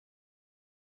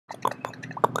Hi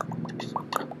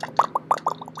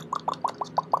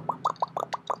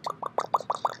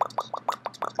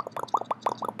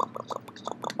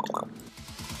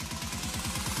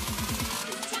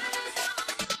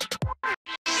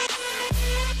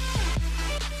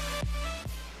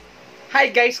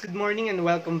guys, good morning and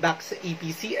welcome back sa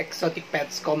EPC, Exotic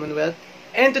Pets Commonwealth.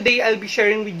 And today I'll be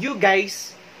sharing with you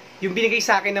guys yung binigay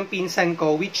sa akin ng pinsan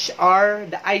ko, which are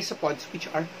the Isopods.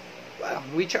 Which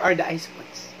are the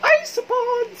Isopods?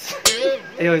 Isopods!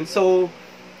 Ayun, so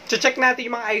check natin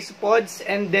yung mga Isopods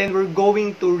and then we're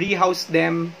going to rehouse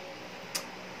them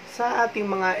sa ating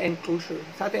mga enclosure.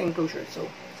 So,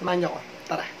 samahan niyo ako.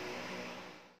 Tara!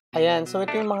 Ayan, so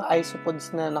ito yung mga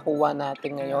Isopods na nakuha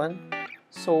natin ngayon.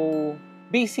 So,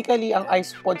 basically, ang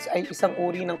isopods ay isang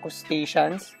uri ng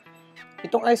crustaceans.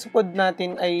 Itong isopod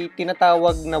natin ay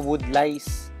tinatawag na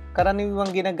woodlice.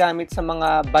 Karaniwang ginagamit sa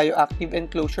mga bioactive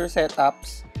enclosure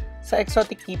setups sa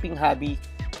exotic keeping hobby.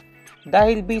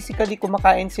 Dahil basically,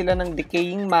 kumakain sila ng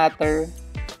decaying matter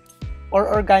or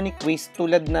organic waste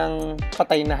tulad ng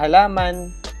patay na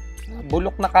halaman,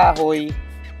 bulok na kahoy,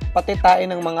 pati tae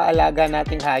ng mga alaga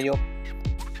nating hayop.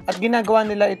 At ginagawa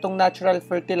nila itong natural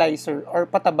fertilizer or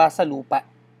pataba sa lupa.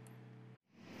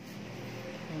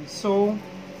 So,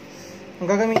 ang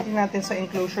gagamitin natin sa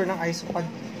enclosure ng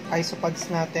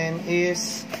isopods natin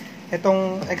is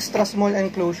itong extra small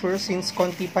enclosure since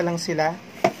konti pa lang sila.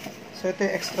 So, ito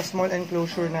yung extra small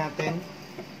enclosure natin.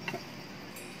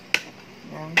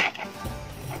 Yan.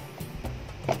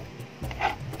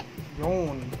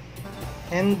 Yun.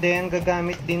 And then,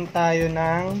 gagamit din tayo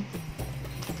ng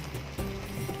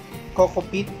coco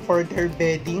pit for their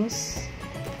beddings.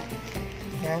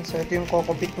 Yan, so ito yung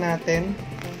coco pit natin.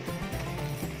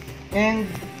 And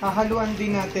hahaluan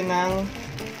din natin ng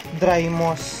dry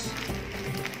moss.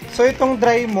 So itong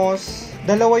dry moss,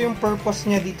 dalawa yung purpose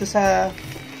niya dito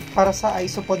para sa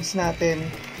isopods natin.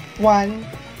 One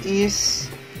is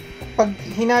pag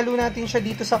hinalo natin siya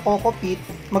dito sa coco pit,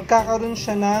 magkakaroon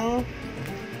siya ng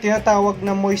tinatawag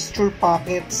na moisture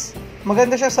pockets.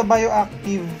 Maganda siya sa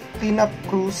bioactive cleanup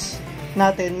cruise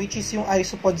natin, which is yung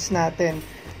isopods natin,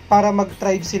 para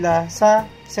mag-thrive sila sa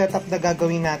setup na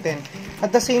gagawin natin. At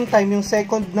the same time, yung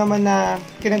second naman na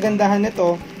kinagandahan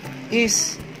nito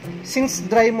is, since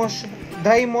dry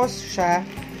moss siya,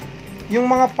 yung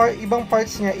mga ibang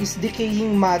parts niya is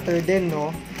decaying matter din,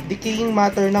 no? Decaying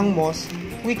matter ng moss,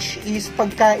 which is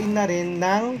pagkain na rin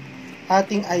ng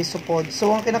ating isopods.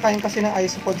 So, ang kinakain kasi ng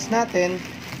isopods natin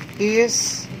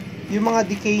is yung mga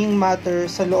decaying matter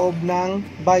sa loob ng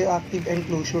bioactive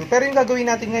enclosure. Pero yung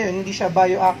gagawin natin ngayon, hindi siya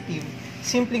bioactive.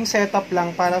 Simpleng setup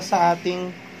lang para sa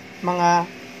ating mga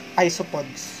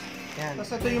isopods. Yan.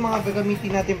 Tapos ito yung mga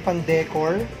gagamitin natin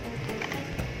pang-decor.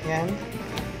 Yan.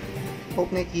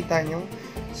 Hope nakikita nyo.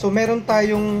 So, meron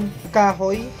tayong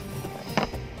kahoy.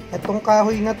 Itong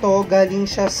kahoy na to, galing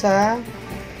siya sa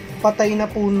patay na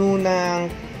puno ng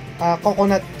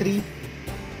coconut tree.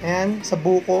 Yan, sa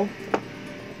buko.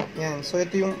 Yan, so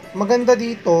ito yung maganda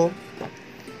dito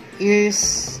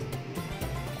is,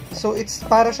 so it's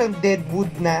para siyang dead wood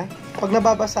na. Pag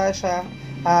nababasa siya,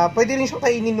 pwede rin siyang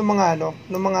kainin ng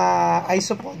mga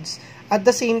isopods. At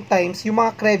the same time, yung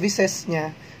mga crevices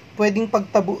niya, pwedeng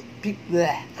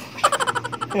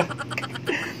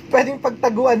pwedeng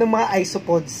pagtaguan ng mga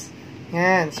isopods.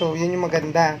 Yan, so yan yung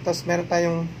maganda. Tapos meron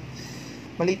tayong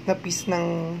maliit na piece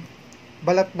ng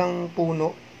balat ng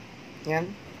puno. Yan.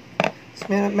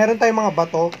 Meron tayong mga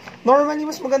bato. Normally,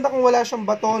 mas maganda kung wala siyang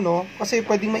bato, no? Kasi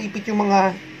pwedeng maipit yung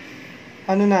mga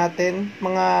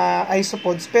mga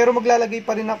isopods. Pero maglalagay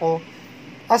pa rin ako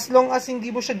as long as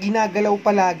hindi mo siya ginagalaw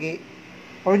palagi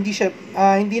or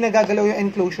hindi nagagalaw yung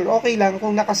enclosure. Okay lang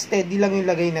kung naka-steady lang yung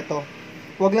lagay na to.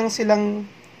 Huwag lang silang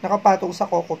nakapatong sa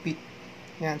coco pit.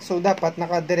 Yan. So, dapat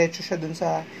nakadiretso siya dun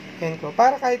sa enclosure.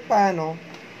 Para kahit paano,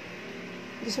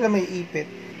 hindi sila may ipit.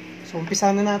 So, umpisa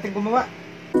na natin gumawa.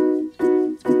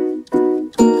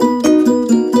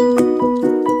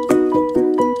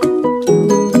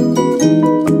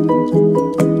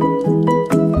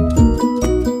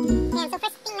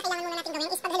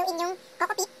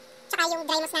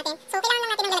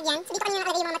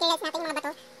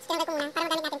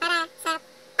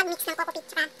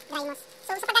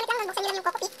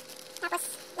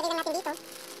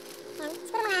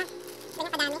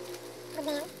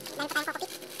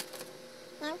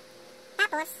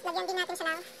 Tapos, lagyan din natin siya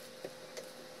ng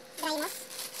dry moss.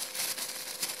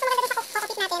 So, maganda sa coco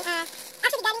pit natin,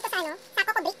 actually galing to sa sa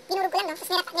coco brick, dinurog ko lang, no?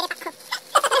 Tapos nirepack ko.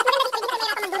 Maganda dito, hindi ko na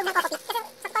mahirapan magdurog ng coco pit. Kasi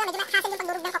sa totoo, medyo hassle yung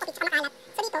pagdurog ng coco pit, saka makalat.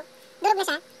 So, dito, durog na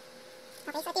siya.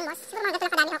 Okay, so ito yung moss. Siguro mga ganito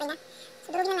lang kadami, okay na. So,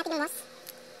 durugin lang natin yung moss.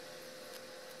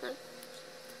 Yan.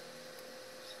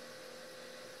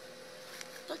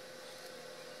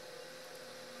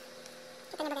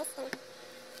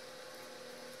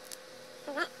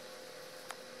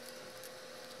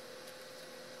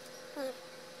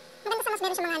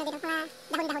 Tapos meron siya mga ano dito, mga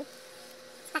dahon-dahon.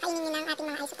 Pakainin niyo ng ating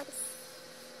mga isopods.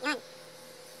 Yan.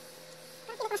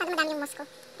 Parang hindi ko masyado madami yung moss ko.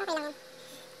 Pero okay lang yan.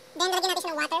 Then, lalagyan natin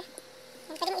siya ng water.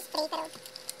 Yan, pwede mo i-spray pero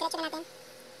diretso na natin.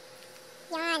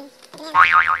 Yan. Ganyan.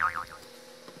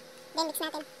 Then, mix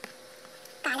natin.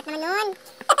 Kalat naman nun.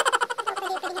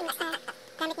 Pwede nyo mix na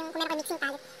gamit yung kung meron kayo mixing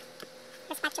palette.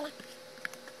 Or spatula.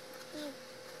 Yan.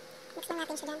 Mix lang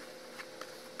natin siya dyan.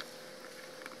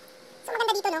 So,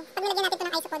 maganda dito, no? Pag nilagyan natin ito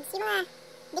ng isopods, yung mga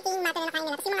decaying matter na nakain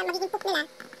nila, tapos yung mga magiging poop nila,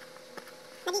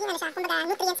 nagiging ano siya, kumbaga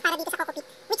nutrients para dito sa coco peat.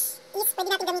 Which is, pwede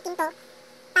natin gamitin to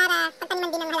para pagtaniman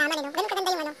din ng halaman, ano? Ganun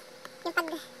kaganda yung ano, yung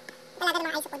pag-alaga ng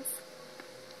mga isopods.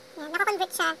 Yan,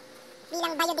 nakakonvert siya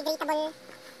bilang biodegradable.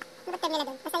 Ano ba term nila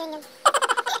doon? Basta yun yun.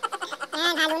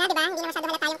 Yan, halo na, diba? Hindi na masyado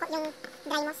halata yung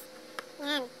dry moss.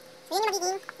 Yan. So, yun yung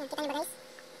magiging, yan, kita nyo ba guys?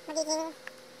 Magiging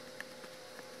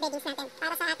beddings natin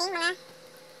para sa ating mga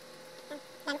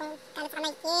dami kong kalat sa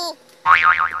kamay. Yay!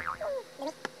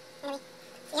 Dumi. Anyway.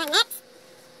 So, yan, next.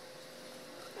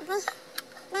 Okay.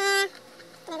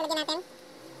 Tinaglalagyan natin.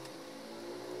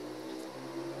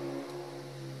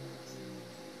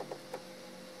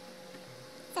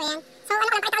 So, yan. So, ano ko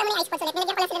lang, pakita ko lang muna yung isopods ulit.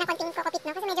 Nilagyan ko lang sila ng konting coco peat,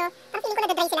 no? Kasi medyo, parang feeling ko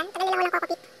na-dry sila. Tagal nila walang coco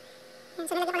peat. Yan,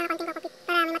 so nilagyan ko lang ng konting coco peat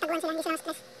para may mataguan sila, hindi sila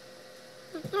stress.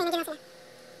 Yan, anyway, nandiyan lang sila.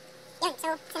 Yan, so,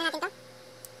 sila natin to.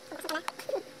 Buksan ko na.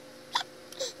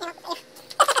 Yan, okay.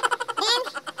 Then,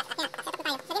 yan, set up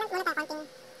tayo. Lagyan muna tayo konting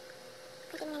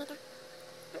muna nito.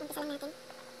 Ang umpisa lang natin.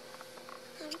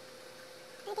 Yan.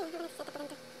 Natin, habang set up pa lang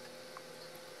to.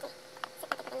 Okay, set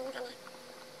up natin yung camera.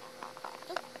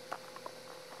 Okay.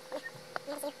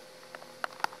 Yan,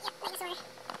 yep, dinosaur.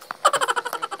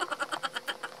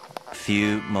 A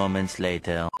few moments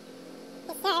later.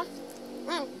 Yes, sir.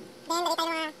 Yan. Then, lagay tayo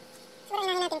mga, siguro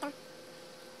inahin natin to.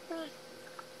 Mga,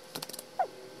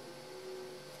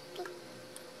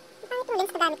 pangit yung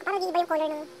lens na gamit ko. Parang di iba yung color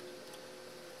ng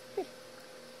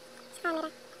sa camera.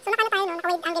 So, nakano tayo, no?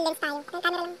 Naka-wide angle lens tayo. Yung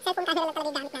camera lang, cellphone camera lang talaga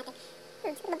yung gamit natin.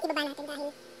 So, ibaba natin dahil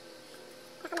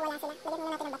baka mawala sila. Lagyan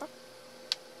muna natin ng bato.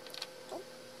 Okay.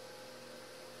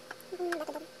 Lagyan muna ng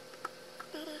bato doon.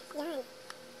 Para, yan.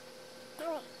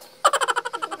 Tower.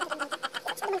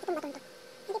 Masyado malaki itong baton to.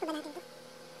 Hindi pa ba natin to?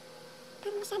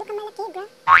 Parang masyado kang malaki, bro.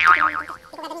 Hindi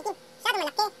ko gagamitin. Masyado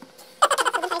malaki.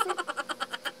 Masyado size mo.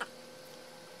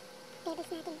 Pebbles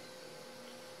natin.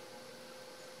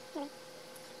 Anyway.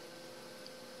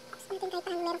 Gusto natin kahit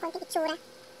paano meron konting itsura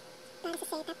para sa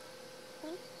setup.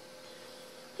 Yan.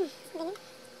 Ganyan.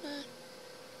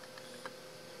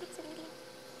 Sobrang ganyan.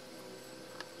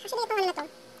 Actually, itong ano na to,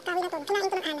 kawin na to, kinain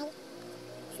ko ng anay.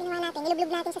 Sinuha natin,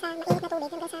 nilublog natin siya sa mainit na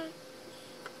tubig hanggang sa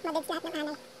madeds lahat ng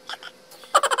anay.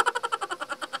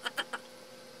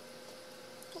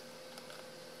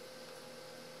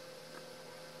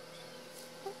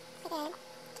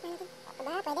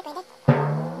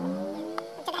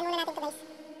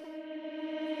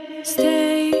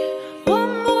 Stay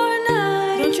one more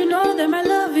night. Don't you know that my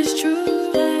love is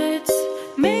true? Let's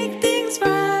make things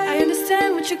right. I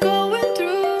understand what you're going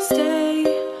through. Stay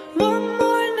one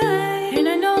more night, and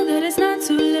I know that it's not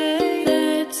too late.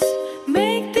 Let's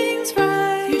make things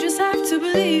right. You just have to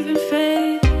believe in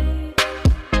faith.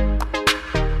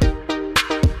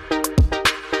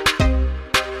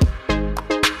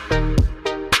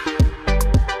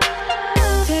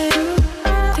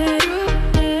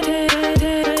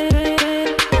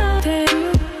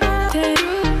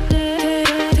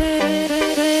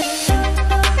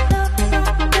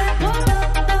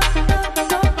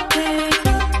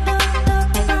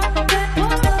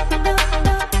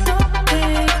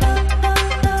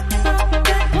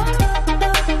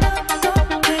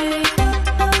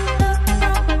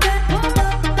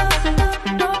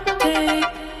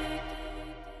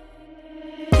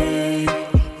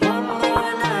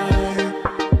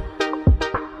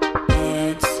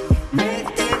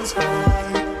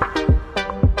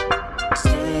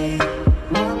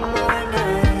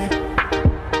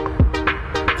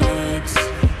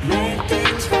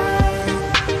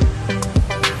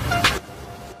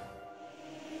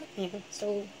 Ayan.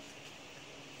 So,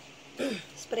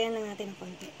 sprayan lang natin ng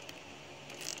konti.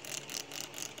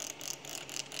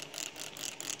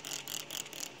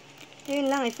 Ayun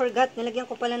lang, I forgot. Nilagyan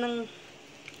ko pala ng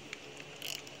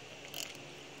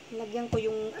nilagyan ko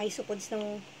yung isopods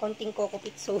ng konting coco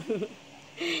peat. So,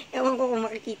 ewan ko kung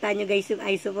makikita nyo guys yung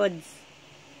isopods.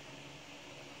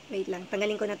 Wait lang,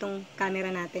 tanggalin ko na tong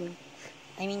camera natin.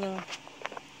 I mean yung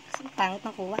pangit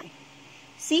ng kuha eh.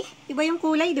 See? Iba yung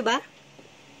kulay, di ba?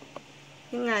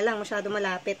 Yun nga lang, masyado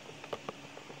malapit.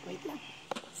 Wait lang.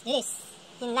 Yes,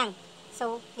 yun lang.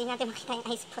 So, hindi natin makita yung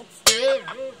isopods.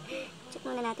 Check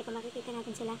muna natin kung makikita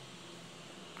natin sila.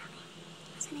 Okay.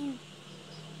 Sana yun.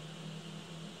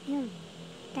 Yun.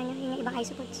 Tignan nyo, yun yung ibang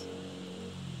isopods.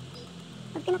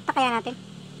 Pag tinakta kaya natin,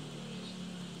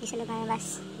 hindi sila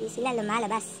lumalabas. Hindi sila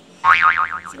lumalabas.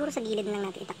 Siguro sa gilid lang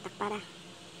natin itaktak para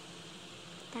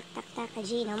tak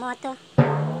Ajinomoto.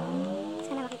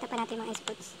 Sana makita pa natin mga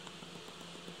isopods.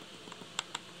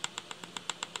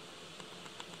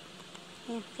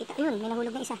 Ayun, kita. Ayun, may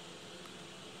nahulog na isa.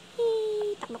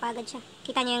 Takbo ka agad siya.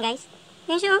 Kita nyo yan guys?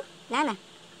 Yan siya oh. Wala na.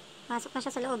 Masok na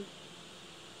siya sa loob.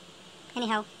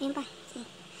 Anyhow, yun pa. See.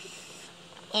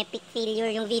 Epic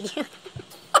failure yung video.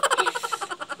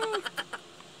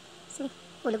 Sige,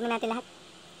 hulog na natin lahat.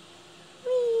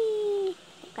 Whee!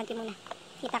 Konti muna.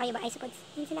 Kita kayo ba isopods?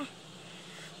 Yun sila.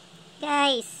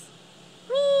 Guys.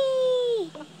 Whee!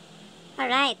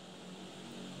 Alright.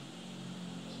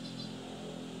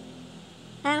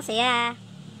 Ang saya.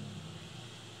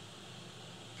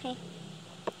 Okay.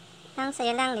 Ang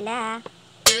saya lang nila.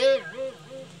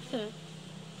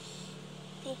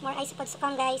 Okay, more isopods to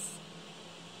come guys.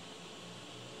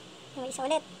 May isa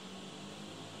ulit.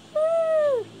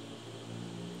 Woo!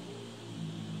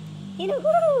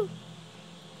 Woo!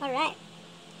 Alright.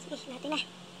 Sige, natin na.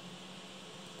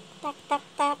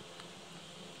 Tak.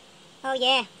 Oh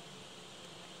yeah.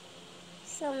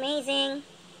 So amazing.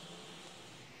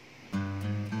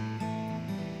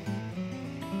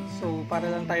 So, para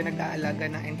lang tayo nag-aalaga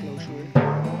ng enclosure.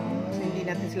 Kasi hindi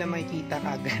natin sila makikita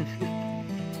kagad.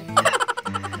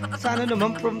 Sana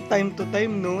naman from time to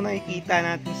time, no, nakikita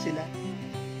natin sila.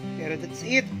 Pero that's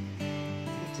it.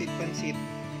 That's it, pansit.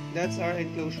 That's our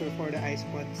enclosure for the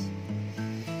isopods.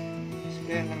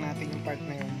 Sugayan lang natin yung part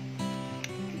na yun.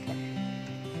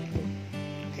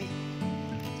 Okay.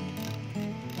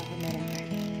 Baka meron tayo.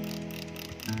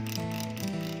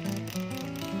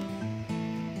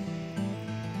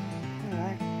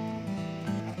 Alright.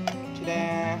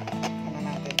 Tida! Ano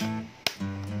natin?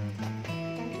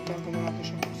 Tignan ko na natin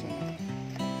siya buksan.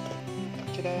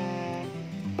 Tida!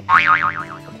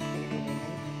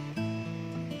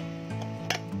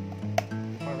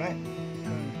 Alright.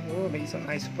 Oh, may isang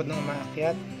isopod na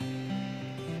umaakyat.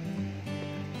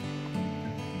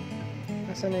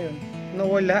 Nasaan na yun?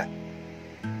 Nawala.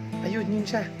 Ayun, yun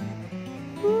siya.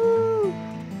 Woo!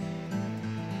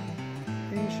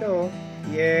 Yun siya oh.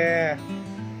 Yeah!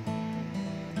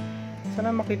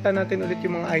 Sana makita natin ulit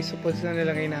yung mga isopods na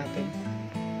nilagay natin.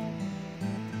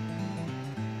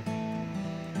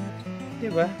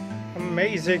 Diba?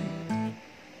 Amazing!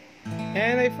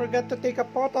 And I forgot to take a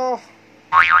photo.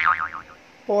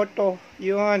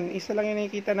 Yun. Isa lang yung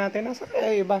nakikita natin. Nasa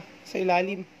kaya iba? Sa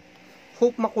ilalim.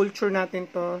 Hope makulture natin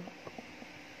to.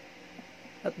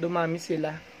 At dumami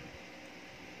sila.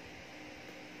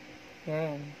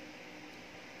 Yan.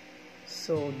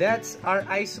 So, that's our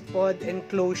isopod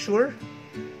enclosure.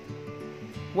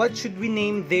 What should we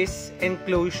name this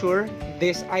enclosure?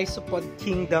 This isopod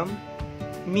kingdom?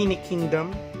 Mini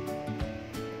kingdom?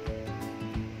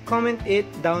 Comment it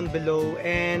down below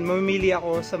and mamimili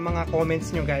ako sa mga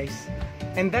comments nyo guys.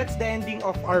 And that's the ending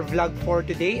of our vlog for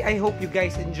today. I hope you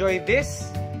guys enjoy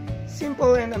this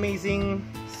simple and amazing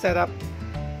setup.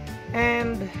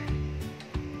 And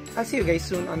I'll see you guys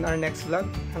soon on our next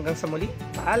vlog. Hanggang sa muli,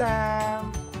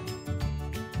 paalam!